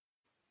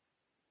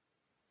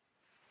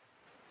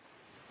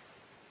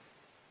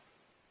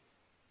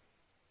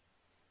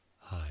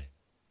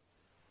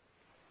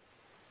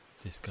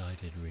This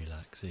guided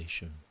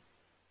relaxation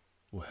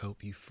will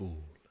help you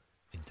fall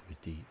into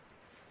a deep,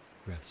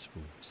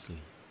 restful sleep.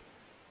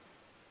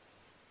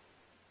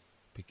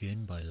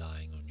 Begin by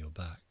lying on your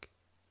back,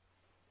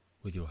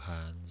 with your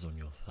hands on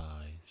your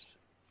thighs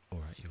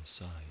or at your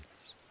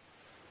sides.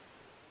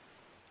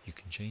 You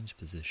can change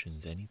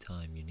positions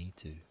anytime you need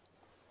to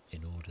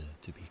in order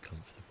to be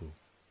comfortable,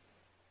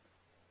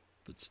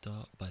 but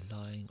start by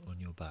lying on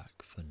your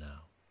back for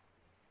now.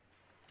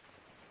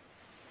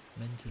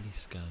 Mentally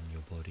scan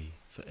your body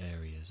for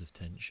areas of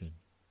tension.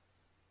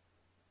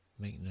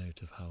 Make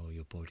note of how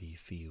your body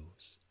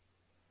feels.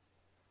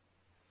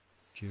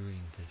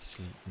 During this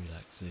sleep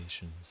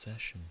relaxation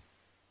session,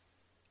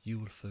 you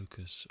will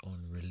focus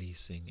on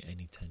releasing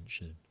any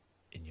tension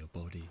in your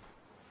body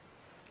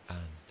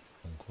and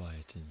on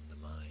quieting the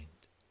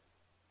mind.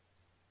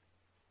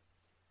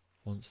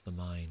 Once the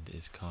mind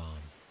is calm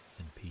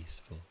and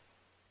peaceful,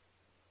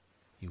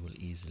 you will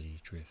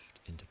easily drift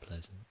into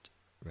pleasant,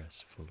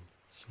 restful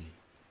sleep.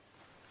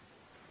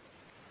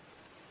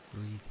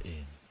 Breathe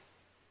in,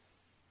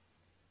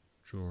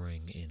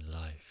 drawing in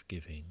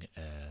life-giving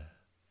air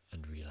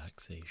and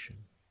relaxation.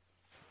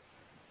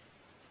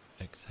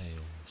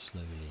 Exhale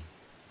slowly,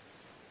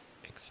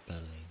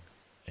 expelling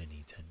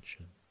any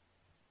tension.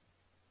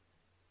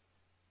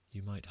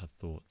 You might have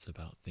thoughts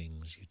about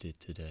things you did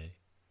today,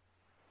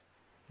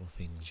 or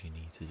things you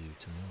need to do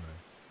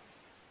tomorrow.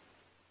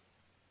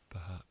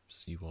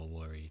 Perhaps you are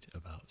worried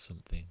about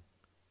something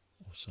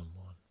or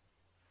someone.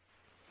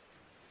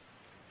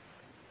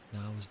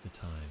 Now is the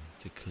time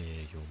to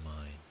clear your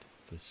mind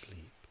for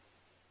sleep,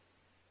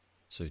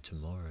 so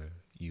tomorrow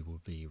you will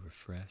be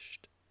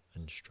refreshed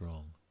and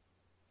strong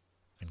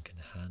and can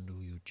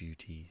handle your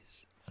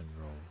duties and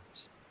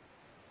roles.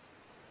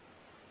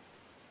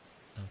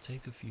 Now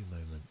take a few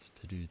moments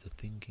to do the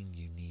thinking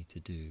you need to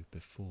do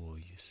before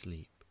you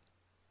sleep.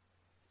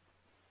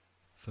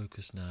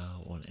 Focus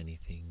now on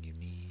anything you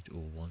need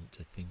or want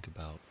to think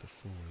about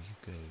before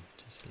you go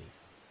to sleep.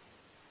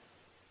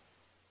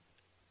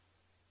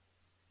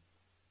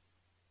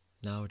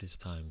 Now it is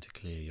time to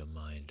clear your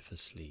mind for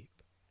sleep.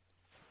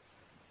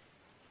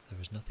 There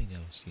is nothing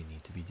else you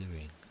need to be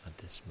doing at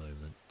this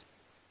moment.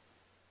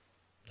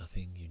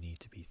 Nothing you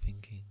need to be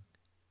thinking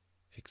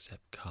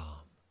except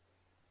calm,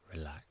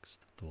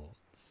 relaxed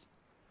thoughts.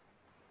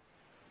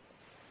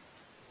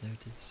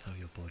 Notice how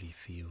your body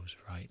feels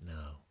right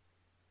now.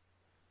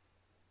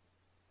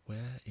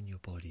 Where in your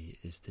body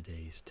is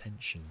today's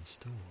tension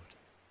stored?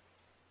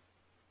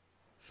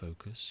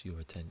 Focus your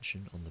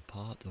attention on the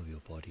part of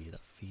your body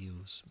that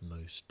feels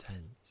most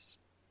tense.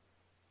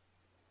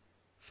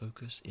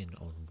 Focus in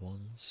on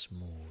one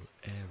small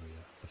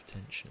area of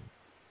tension.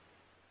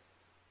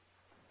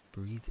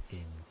 Breathe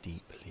in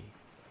deeply,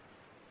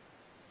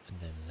 and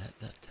then let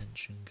that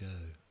tension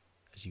go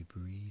as you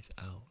breathe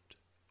out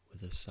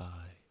with a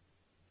sigh.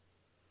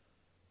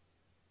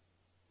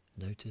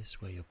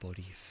 Notice where your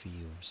body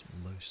feels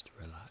most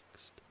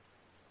relaxed.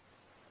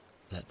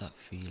 Let that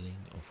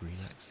feeling of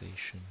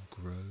relaxation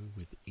grow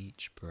with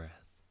each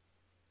breath,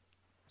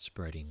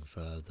 spreading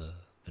further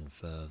and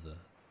further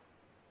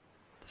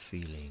the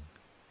feeling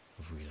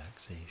of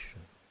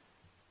relaxation.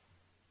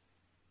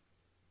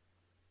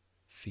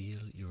 Feel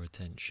your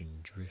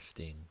attention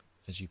drifting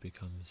as you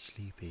become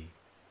sleepy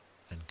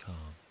and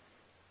calm.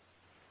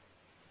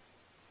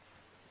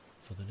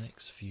 For the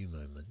next few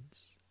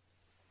moments,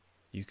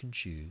 you can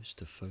choose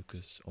to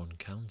focus on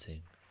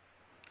counting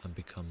and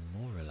become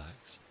more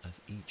relaxed as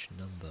each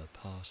number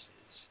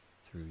passes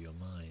through your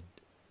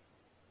mind.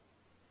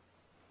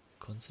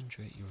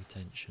 Concentrate your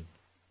attention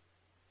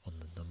on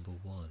the number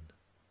 1.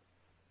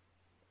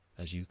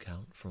 As you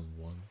count from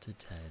 1 to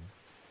 10,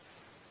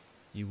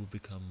 you will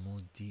become more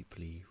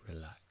deeply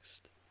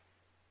relaxed.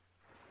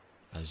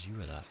 As you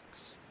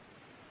relax,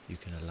 you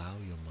can allow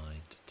your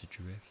mind to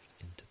drift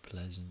into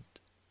pleasant,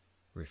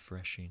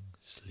 refreshing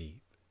sleep.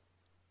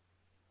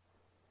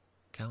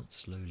 Count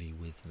slowly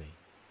with me.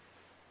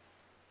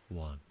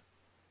 1.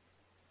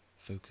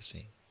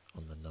 Focusing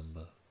on the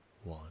number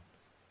 1.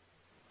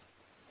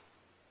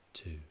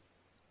 2.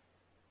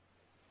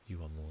 You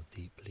are more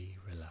deeply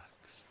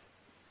relaxed.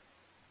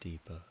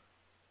 Deeper,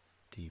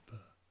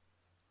 deeper,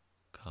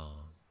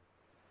 calm,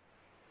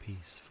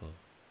 peaceful.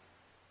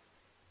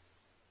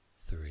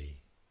 3.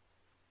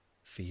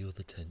 Feel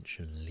the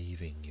tension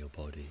leaving your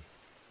body.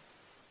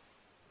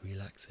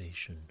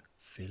 Relaxation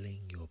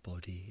filling your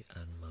body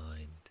and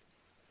mind,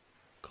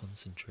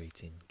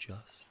 concentrating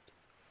just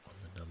on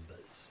the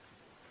numbers.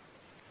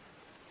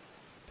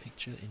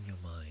 Picture in your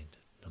mind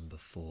number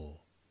 4,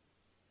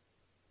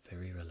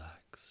 very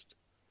relaxed,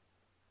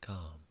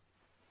 calm,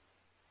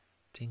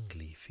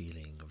 tingly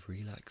feeling of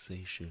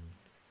relaxation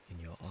in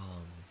your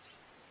arms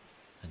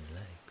and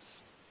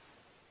legs.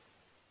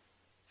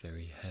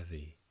 Very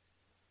heavy,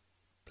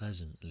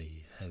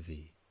 pleasantly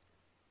heavy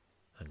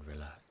and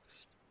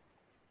relaxed.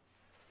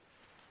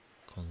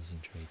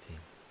 Concentrating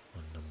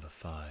on number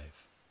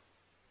 5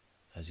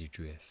 as you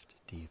drift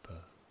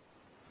deeper,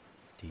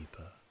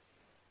 deeper,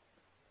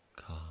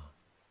 calm,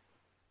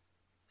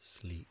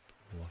 sleep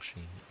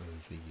washing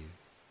over you.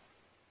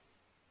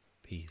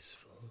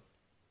 Peaceful.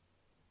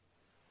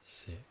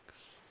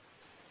 6.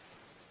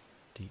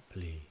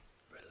 Deeply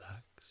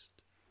relaxed.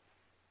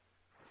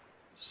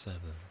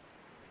 7.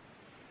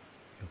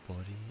 Your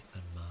body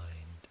and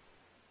mind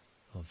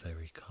are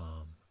very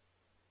calm.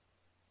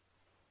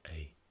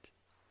 8.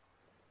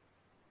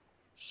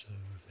 So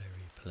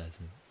very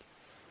pleasant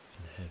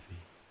and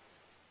heavy.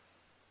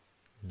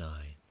 9.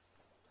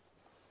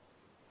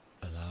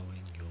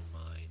 Allowing your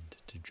mind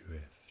to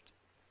drift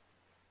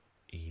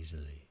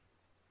easily.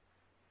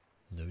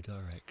 No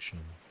direction.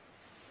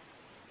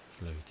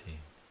 Floating.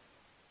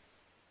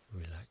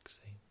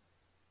 Relaxing.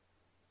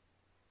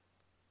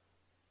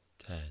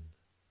 10.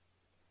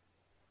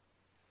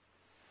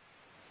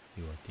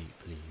 You are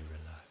deeply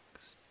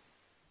relaxed.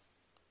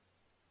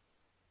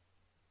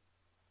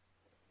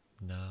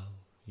 Now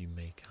you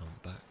may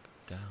count back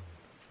down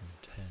from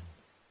 10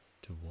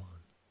 to 1.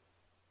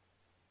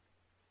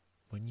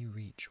 When you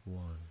reach 1,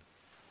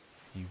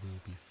 you will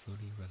be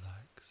fully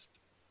relaxed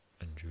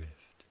and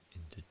drift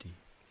into deep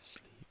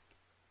sleep.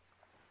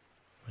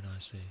 When I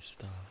say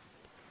start,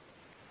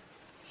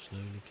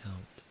 slowly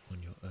count on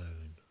your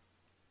own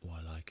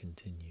while I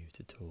continue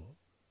to talk.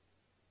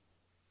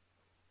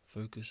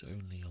 Focus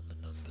only on the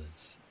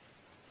numbers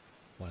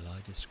while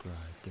I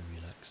describe the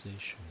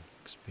relaxation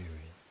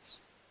experience.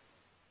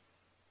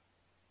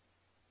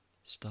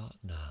 Start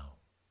now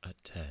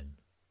at 10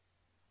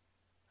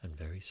 and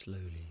very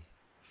slowly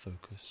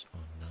focus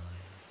on 9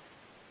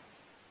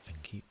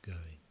 and keep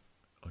going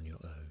on your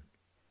own.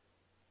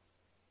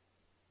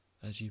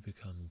 As you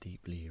become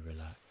deeply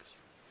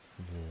relaxed,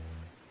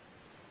 warm,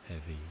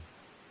 heavy,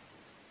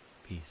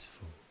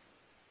 peaceful,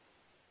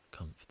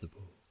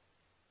 comfortable,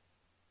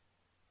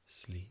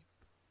 sleep,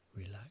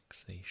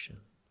 relaxation,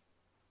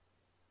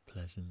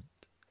 pleasant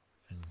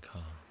and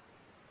calm,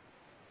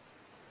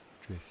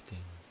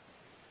 drifting,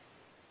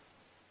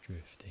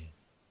 drifting,